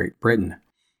done for Great Britain.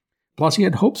 Plus, he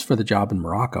had hopes for the job in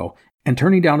Morocco, and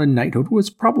turning down a knighthood was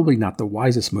probably not the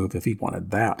wisest move if he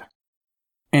wanted that.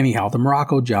 Anyhow, the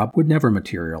Morocco job would never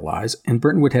materialize, and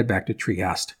Burton would head back to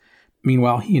Trieste.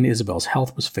 Meanwhile, he and Isabel's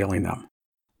health was failing them.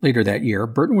 Later that year,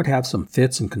 Burton would have some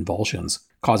fits and convulsions,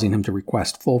 causing him to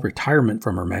request full retirement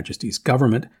from Her Majesty's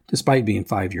government, despite being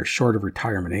 5 years short of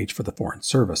retirement age for the Foreign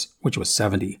Service, which was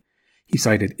 70. He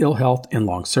cited ill health and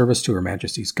long service to Her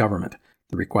Majesty's government.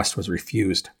 The request was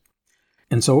refused.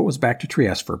 And so it was back to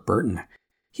Trieste for Burton.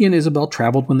 He and Isabel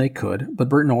traveled when they could, but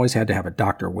Burton always had to have a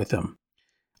doctor with him.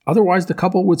 Otherwise, the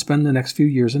couple would spend the next few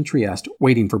years in Trieste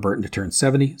waiting for Burton to turn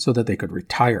 70 so that they could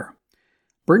retire.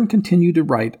 Burton continued to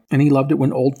write, and he loved it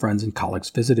when old friends and colleagues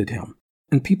visited him,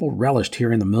 and people relished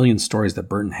hearing the million stories that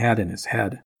Burton had in his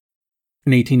head.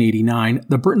 In 1889,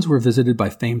 the Burtons were visited by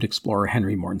famed explorer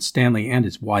Henry Morton Stanley and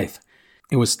his wife.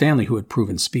 It was Stanley who had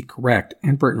proven Speke correct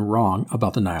and Burton wrong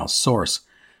about the Nile's source.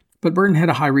 But Burton had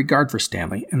a high regard for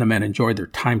Stanley, and the men enjoyed their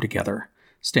time together.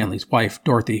 Stanley's wife,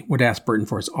 Dorothy, would ask Burton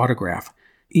for his autograph.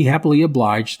 He happily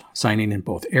obliged, signing in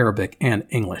both Arabic and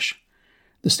English.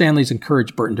 The Stanleys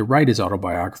encouraged Burton to write his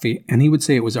autobiography, and he would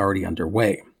say it was already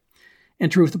underway. In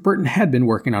truth, Burton had been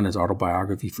working on his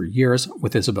autobiography for years,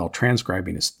 with Isabel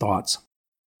transcribing his thoughts.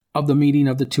 Of the meeting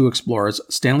of the two explorers,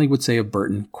 Stanley would say of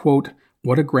Burton, quote,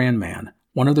 "What a grand man,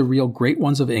 one of the real great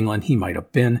ones of England he might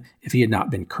have been if he had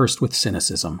not been cursed with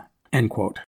cynicism," end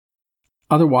quote.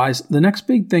 Otherwise, the next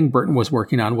big thing Burton was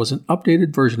working on was an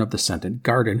updated version of The Scented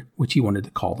Garden, which he wanted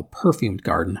to call The Perfumed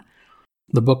Garden.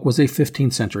 The book was a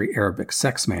 15th century Arabic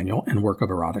sex manual and work of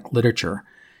erotic literature.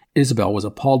 Isabel was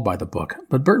appalled by the book,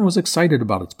 but Burton was excited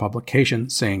about its publication,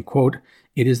 saying, quote,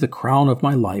 "It is the crown of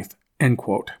my life," end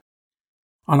quote.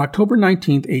 On October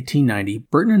 19, 1890,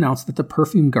 Burton announced that The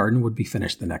Perfumed Garden would be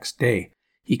finished the next day.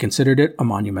 He considered it a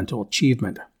monumental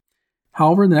achievement.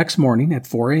 However, the next morning at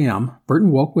 4 a.m.,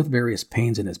 Burton woke with various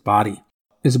pains in his body.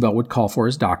 Isabel would call for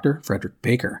his doctor, Frederick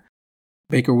Baker.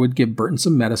 Baker would give Burton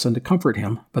some medicine to comfort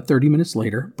him, but 30 minutes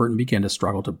later, Burton began to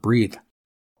struggle to breathe.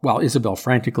 While Isabel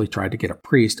frantically tried to get a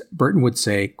priest, Burton would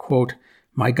say, quote,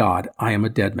 "My God, I am a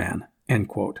dead man," end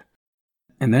quote.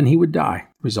 And then he would die,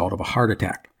 result of a heart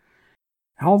attack.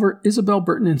 However, Isabel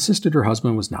Burton insisted her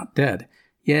husband was not dead.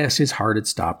 Yes, his heart had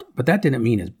stopped, but that didn't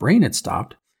mean his brain had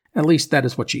stopped. At least that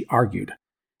is what she argued.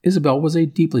 Isabel was a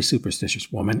deeply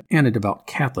superstitious woman and a devout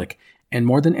Catholic, and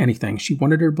more than anything, she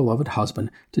wanted her beloved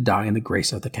husband to die in the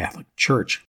grace of the Catholic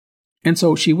Church. And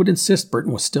so she would insist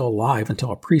Burton was still alive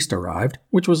until a priest arrived,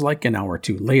 which was like an hour or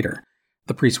two later.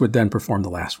 The priest would then perform the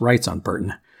last rites on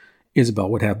Burton. Isabel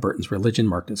would have Burton's religion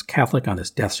marked as Catholic on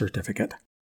his death certificate.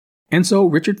 And so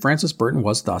Richard Francis Burton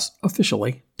was thus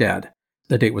officially dead.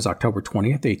 The date was October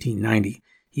 20th, 1890.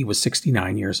 He was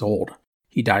 69 years old.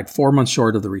 He died 4 months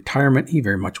short of the retirement he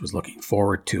very much was looking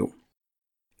forward to.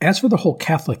 As for the whole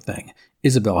Catholic thing,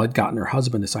 Isabel had gotten her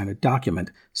husband to sign a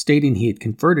document stating he had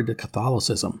converted to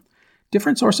Catholicism.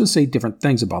 Different sources say different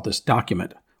things about this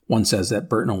document. One says that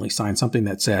Burton only signed something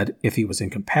that said if he was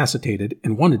incapacitated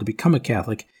and wanted to become a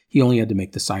Catholic, he only had to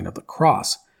make the sign of the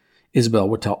cross. Isabel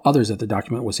would tell others that the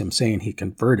document was him saying he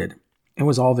converted. It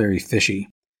was all very fishy.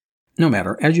 No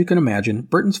matter, as you can imagine,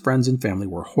 Burton's friends and family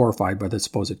were horrified by the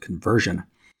supposed conversion.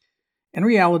 In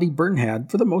reality, Burton had,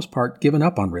 for the most part, given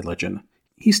up on religion.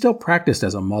 He still practiced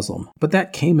as a Muslim, but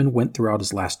that came and went throughout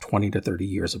his last 20 to 30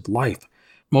 years of life.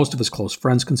 Most of his close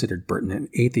friends considered Burton an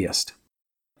atheist.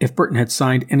 If Burton had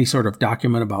signed any sort of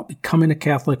document about becoming a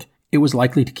Catholic, it was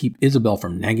likely to keep Isabel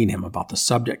from nagging him about the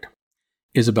subject.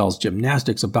 Isabel's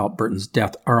gymnastics about Burton's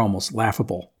death are almost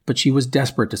laughable, but she was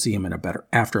desperate to see him in a better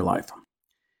afterlife.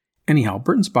 Anyhow,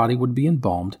 Burton's body would be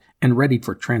embalmed and readied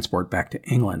for transport back to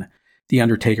England. The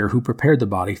undertaker who prepared the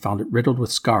body found it riddled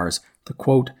with scars, the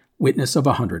quote, witness of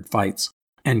 100 fights,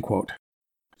 end quote.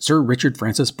 Sir Richard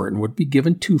Francis Burton would be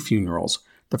given 2 funerals.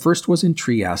 The first was in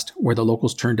Trieste, where the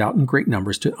locals turned out in great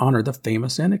numbers to honor the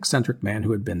famous and eccentric man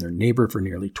who had been their neighbor for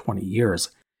nearly 20 years.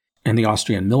 And the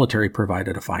Austrian military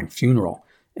provided a fine funeral.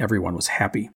 Everyone was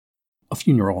happy. A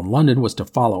funeral in London was to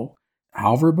follow.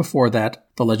 However, before that,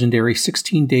 the legendary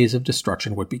 16 days of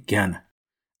destruction would begin.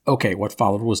 Okay, what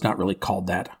followed was not really called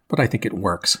that, but I think it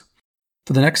works.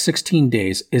 For the next 16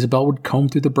 days, Isabel would comb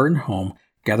through the Burton home,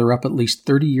 gather up at least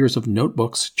 30 years of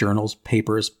notebooks, journals,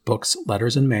 papers, books,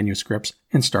 letters, and manuscripts,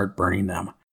 and start burning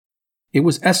them. It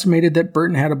was estimated that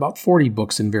Burton had about 40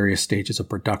 books in various stages of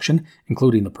production,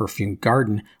 including The Perfumed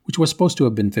Garden, which was supposed to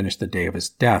have been finished the day of his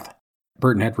death.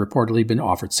 Burton had reportedly been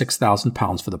offered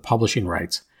 £6,000 for the publishing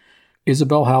rights.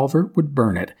 Isabel, however, would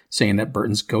burn it, saying that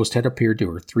Burton's ghost had appeared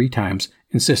to her 3 times,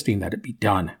 insisting that it be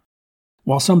done.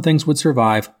 While some things would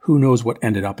survive, who knows what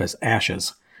ended up as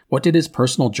ashes? What did his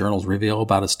personal journals reveal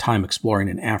about his time exploring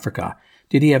in Africa?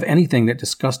 Did he have anything that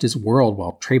discussed his world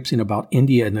while traipsing about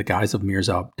India in the guise of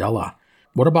Mirza Abdullah?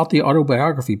 What about the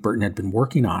autobiography Burton had been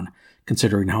working on?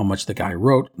 Considering how much the guy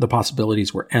wrote, the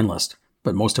possibilities were endless,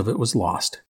 but most of it was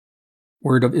lost.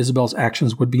 Word of Isabel's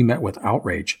actions would be met with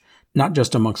outrage, not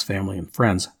just amongst family and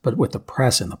friends, but with the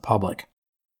press and the public.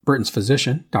 Burton's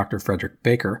physician, Dr. Frederick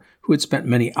Baker, who had spent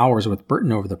many hours with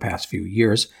Burton over the past few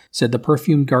years, said The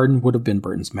Perfumed Garden would have been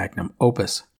Burton's magnum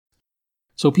opus.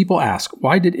 So people ask,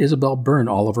 why did Isabel burn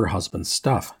all of her husband's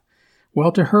stuff?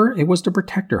 Well, to her, it was to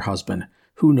protect her husband.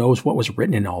 Who knows what was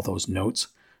written in all those notes?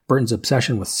 Burton's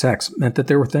obsession with sex meant that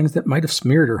there were things that might have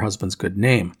smeared her husband's good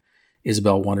name.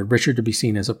 Isabel wanted Richard to be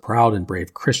seen as a proud and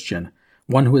brave Christian,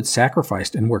 one who had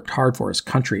sacrificed and worked hard for his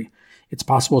country. It's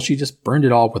possible she just burned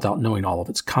it all without knowing all of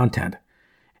its content.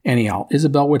 Anyhow,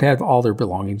 Isabel would have all their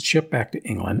belongings shipped back to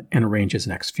England and arrange his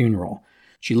next funeral.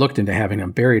 She looked into having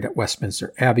him buried at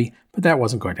Westminster Abbey, but that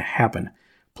wasn't going to happen.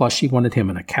 Plus, she wanted him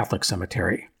in a Catholic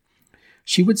cemetery.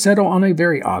 She would settle on a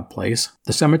very odd place,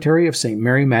 the cemetery of St.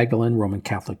 Mary Magdalene Roman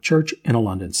Catholic Church in a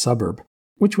London suburb,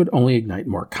 which would only ignite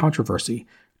more controversy.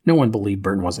 No one believed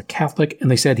Burton was a Catholic,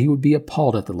 and they said he would be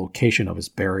appalled at the location of his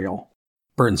burial.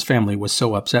 Burton's family was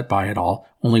so upset by it all,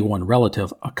 only one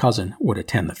relative, a cousin, would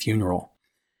attend the funeral.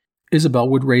 Isabel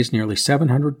would raise nearly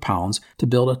 £700 to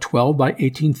build a 12 by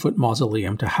 18-foot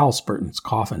mausoleum to house Burton's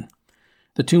coffin.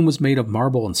 The tomb was made of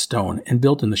marble and stone and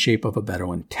built in the shape of a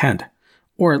Bedouin tent,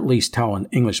 or at least how an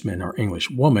Englishman or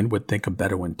English woman would think a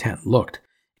Bedouin tent looked.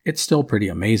 It's still pretty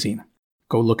amazing.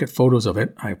 Go look at photos of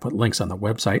it. I have put links on the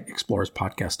website,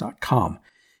 explorerspodcast.com.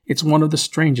 It's one of the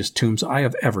strangest tombs I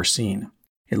have ever seen.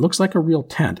 It looks like a real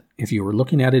tent. If you were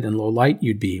looking at it in low light,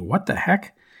 you'd be, what the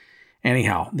heck?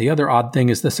 Anyhow, the other odd thing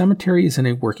is the cemetery is in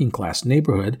a working-class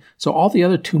neighborhood, so all the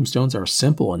other tombstones are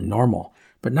simple and normal.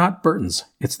 But not Burton's.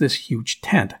 It's this huge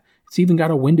tent. It's even got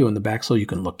a window in the back so you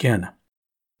can look in.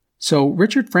 So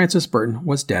Richard Francis Burton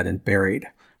was dead and buried,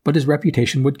 but his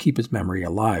reputation would keep his memory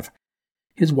alive.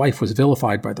 His wife was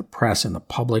vilified by the press and the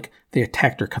public. They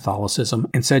attacked her Catholicism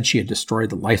and said she had destroyed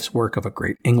the life's work of a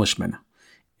great Englishman.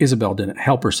 Isabel didn't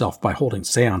help herself by holding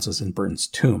seances in Burton's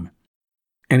tomb.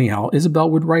 Anyhow, Isabel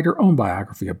would write her own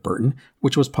biography of Burton,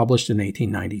 which was published in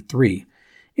 1893.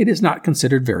 It is not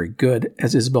considered very good,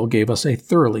 as Isabel gave us a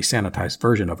thoroughly sanitized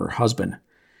version of her husband.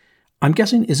 I'm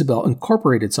guessing Isabel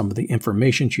incorporated some of the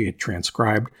information she had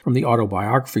transcribed from the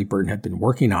autobiography Burton had been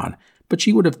working on, but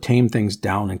she would have tamed things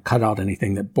down and cut out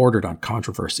anything that bordered on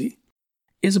controversy.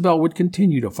 Isabel would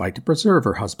continue to fight to preserve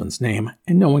her husband's name,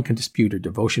 and no one can dispute her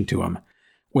devotion to him.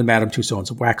 When Madame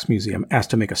Tussauds Wax Museum asked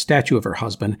to make a statue of her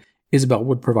husband, Isabel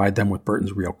would provide them with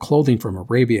Burton's real clothing from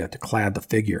Arabia to clad the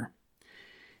figure.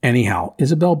 Anyhow,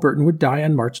 Isabel Burton would die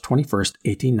on March 21,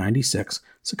 1896,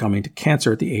 succumbing to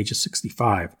cancer at the age of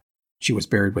 65. She was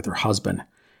buried with her husband.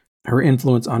 Her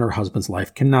influence on her husband's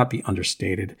life cannot be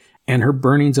understated, and her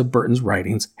burnings of Burton's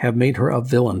writings have made her a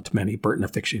villain to many Burton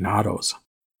aficionados.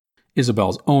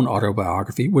 Isabel's own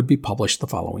autobiography would be published the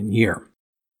following year.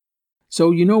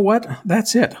 So you know what?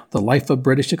 That's it. The life of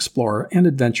British explorer and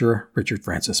adventurer Richard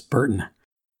Francis Burton.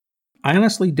 I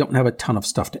honestly don't have a ton of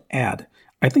stuff to add.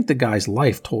 I think the guy's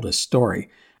life told his story.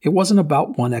 It wasn't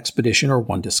about one expedition or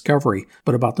one discovery,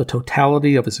 but about the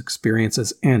totality of his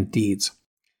experiences and deeds.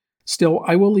 Still,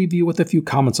 I will leave you with a few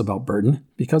comments about Burton,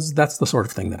 because that's the sort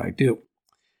of thing that I do.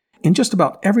 In just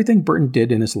about everything Burton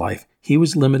did in his life, he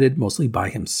was limited mostly by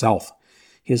himself.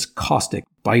 His caustic,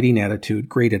 biting attitude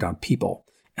grated on people,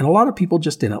 and a lot of people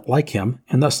just didn't like him,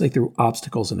 and thus they threw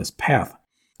obstacles in his path,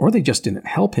 or they just didn't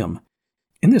help him.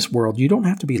 In this world, you don't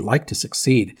have to be liked to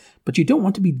succeed, but you don't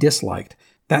want to be disliked.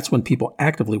 That's when people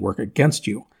actively work against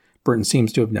you. Burton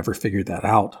seems to have never figured that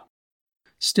out.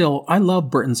 Still, I love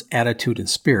Burton's attitude and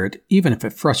spirit, even if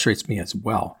it frustrates me as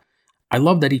well. I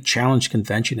love that he challenged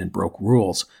convention and broke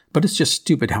rules, but it's just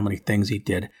stupid how many things he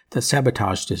did that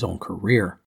sabotaged his own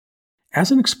career.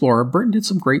 As an explorer, Burton did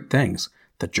some great things.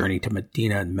 The journey to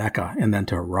Medina and Mecca, and then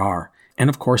to Harar, and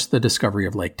of course the discovery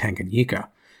of Lake Tanganyika.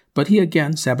 But he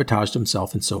again sabotaged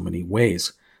himself in so many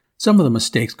ways. Some of the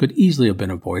mistakes could easily have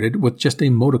been avoided with just a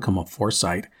modicum of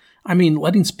foresight. I mean,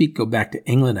 letting Speke go back to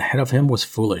England ahead of him was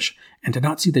foolish, and to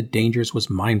not see the dangers was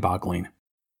mind-boggling.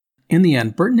 In the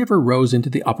end, Burton never rose into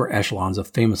the upper echelons of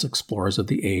famous explorers of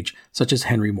the age, such as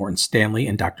Henry Morton Stanley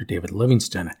and Dr. David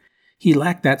Livingstone. He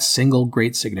lacked that single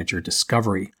great signature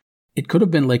discovery. It could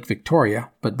have been Lake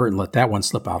Victoria, but Burton let that one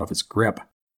slip out of his grip.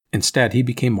 Instead, he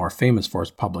became more famous for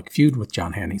his public feud with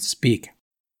John Hanning's Speke.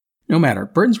 No matter,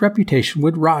 Burton's reputation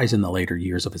would rise in the later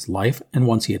years of his life, and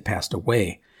once he had passed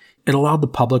away. It allowed the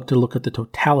public to look at the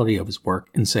totality of his work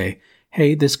and say,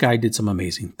 hey, this guy did some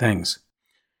amazing things.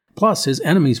 Plus, his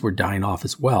enemies were dying off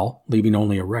as well, leaving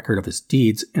only a record of his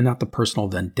deeds and not the personal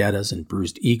vendettas and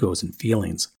bruised egos and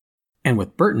feelings. And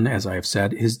with Burton, as I have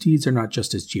said, his deeds are not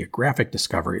just his geographic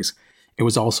discoveries. It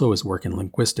was also his work in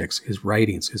linguistics, his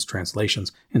writings, his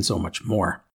translations, and so much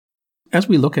more. As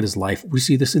we look at his life, we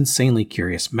see this insanely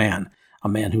curious man, a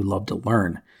man who loved to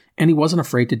learn, and he wasn't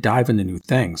afraid to dive into new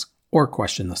things or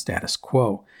question the status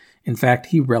quo. In fact,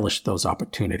 he relished those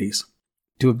opportunities.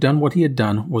 To have done what he had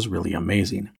done was really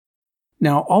amazing.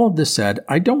 Now, all of this said,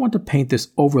 I don't want to paint this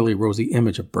overly rosy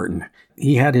image of Burton.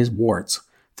 He had his warts.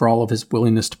 For all of his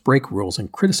willingness to break rules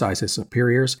and criticize his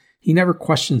superiors, he never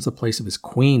questions the place of his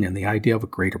queen and the idea of a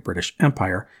greater British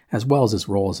Empire, as well as his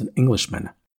role as an Englishman.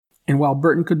 And while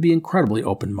Burton could be incredibly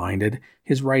open-minded,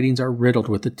 his writings are riddled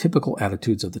with the typical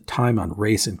attitudes of the time on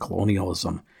race and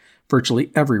colonialism.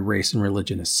 Virtually every race and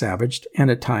religion is savaged,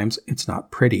 and at times it's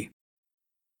not pretty.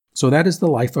 So that is the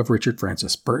life of Richard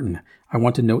Francis Burton. I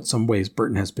want to note some ways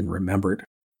Burton has been remembered.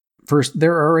 First,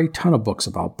 there are a ton of books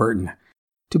about Burton.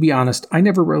 To be honest, I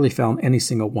never really found any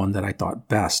single one that I thought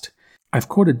best. I've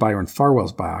quoted Byron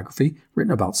Farwell's biography,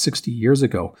 written about 60 years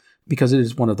ago, because it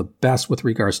is one of the best with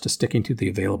regards to sticking to the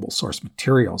available source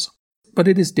materials. But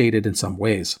it is dated in some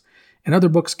ways. And other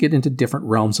books get into different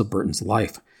realms of Burton's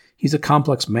life. He's a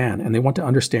complex man, and they want to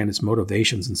understand his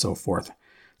motivations and so forth.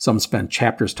 Some spend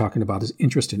chapters talking about his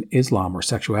interest in Islam or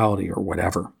sexuality or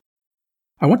whatever.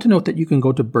 I want to note that you can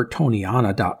go to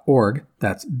burtoniana.org,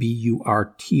 that's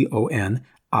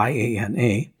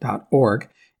burtoniana.org,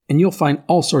 and you'll find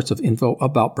all sorts of info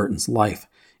about Burton's life.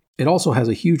 It also has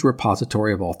a huge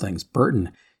repository of all things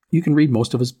Burton. You can read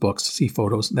most of his books, see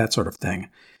photos, that sort of thing.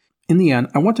 In the end,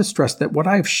 I want to stress that what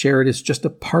I have shared is just a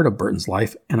part of Burton's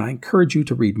life, and I encourage you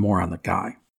to read more on the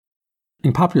guy.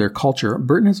 In popular culture,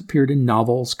 Burton has appeared in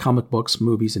novels, comic books,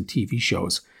 movies, and TV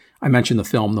shows. I mentioned the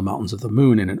film The Mountains of the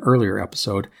Moon in an earlier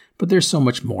episode, but there's so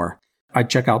much more.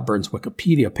 I'd check out Burton's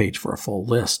Wikipedia page for a full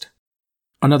list.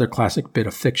 Another classic bit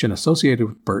of fiction associated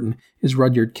with Burton is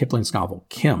Rudyard Kipling's novel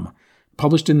Kim.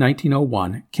 Published in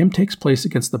 1901, Kim takes place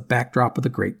against the backdrop of the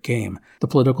Great Game, the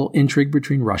political intrigue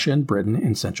between Russia and Britain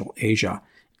in Central Asia.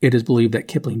 It is believed that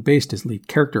Kipling based his lead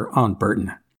character on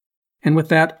Burton. And with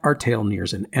that, our tale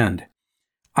nears an end.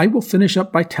 I will finish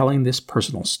up by telling this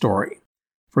personal story.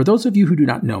 For those of you who do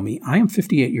not know me, I am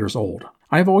 58 years old.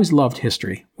 I have always loved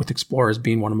history, with explorers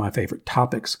being one of my favorite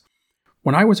topics.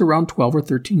 When I was around 12 or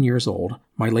 13 years old,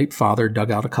 my late father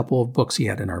dug out a couple of books he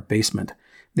had in our basement.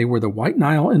 They were The White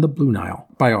Nile and The Blue Nile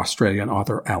by Australian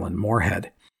author Alan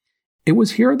Moorhead. It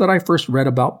was here that I first read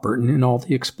about Burton and all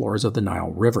the explorers of the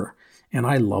Nile River, and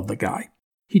I love the guy.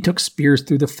 He took spears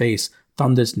through the face,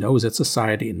 thumbed his nose at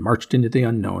society, and marched into the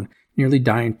unknown, nearly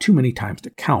dying too many times to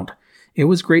count. It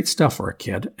was great stuff for a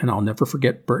kid, and I'll never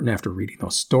forget Burton after reading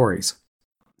those stories.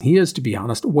 He is, to be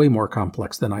honest, way more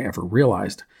complex than I ever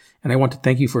realized, and I want to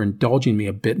thank you for indulging me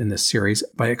a bit in this series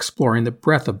by exploring the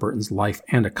breadth of Burton's life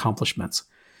and accomplishments.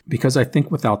 because I think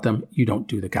without them, you don't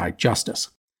do the guy justice.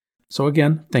 So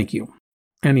again, thank you.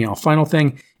 Anyhow, final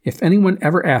thing, if anyone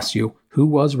ever asks you who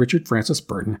was Richard Francis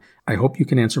Burton, I hope you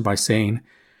can answer by saying,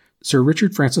 Sir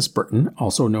Richard Francis Burton,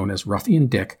 also known as Ruffian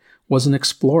Dick, was an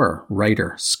explorer,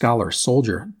 writer, scholar,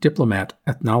 soldier, diplomat,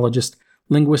 ethnologist,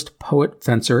 linguist, poet,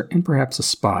 fencer, and perhaps a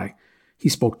spy. He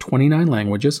spoke 29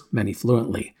 languages, many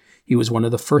fluently. He was one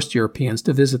of the first Europeans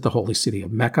to visit the holy city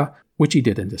of Mecca, which he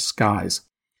did in disguise.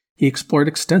 He explored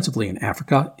extensively in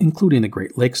Africa, including the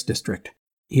Great Lakes District.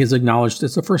 He is acknowledged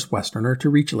as the first Westerner to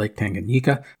reach Lake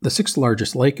Tanganyika, the sixth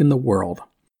largest lake in the world.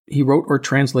 He wrote or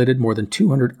translated more than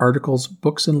 200 articles,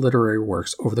 books, and literary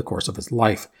works over the course of his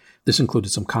life. This included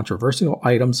some controversial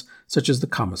items, such as the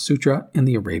Kama Sutra and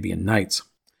the Arabian Nights.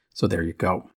 So there you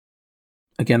go.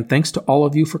 Again, thanks to all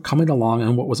of you for coming along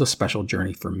on what was a special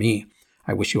journey for me.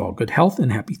 I wish you all good health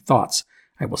and happy thoughts.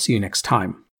 I will see you next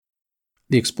time.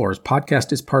 The Explorers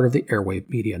Podcast is part of the Airwave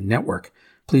Media Network.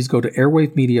 Please go to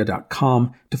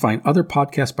airwavemedia.com to find other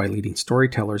podcasts by leading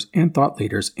storytellers and thought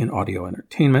leaders in audio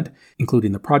entertainment,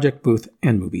 including The Project Booth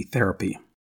and Movie Therapy.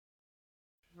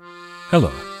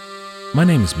 Hello, my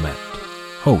name is Matt,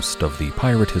 host of the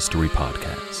Pirate History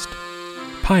Podcast.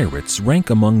 Pirates rank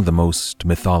among the most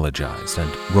mythologized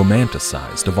and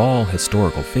romanticized of all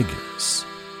historical figures.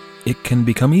 It can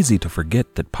become easy to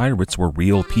forget that pirates were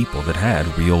real people that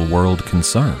had real-world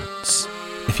concerns.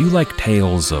 If you like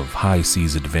tales of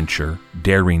high-seas adventure,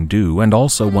 daring do, and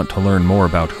also want to learn more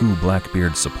about who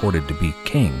Blackbeard supported to be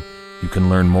king, you can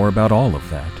learn more about all of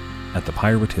that at the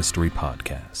Pirate History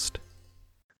Podcast.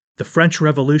 The French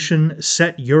Revolution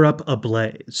set Europe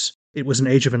ablaze. It was an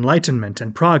age of enlightenment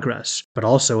and progress, but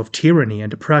also of tyranny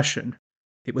and oppression.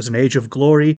 It was an age of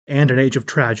glory and an age of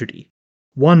tragedy.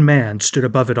 One man stood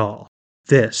above it all.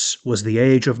 This was the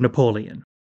Age of Napoleon.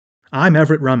 I'm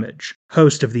Everett Rummage,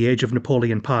 host of the Age of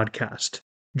Napoleon podcast.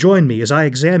 Join me as I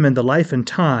examine the life and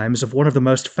times of one of the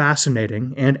most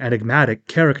fascinating and enigmatic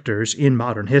characters in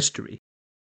modern history.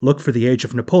 Look for the Age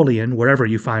of Napoleon wherever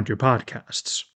you find your podcasts.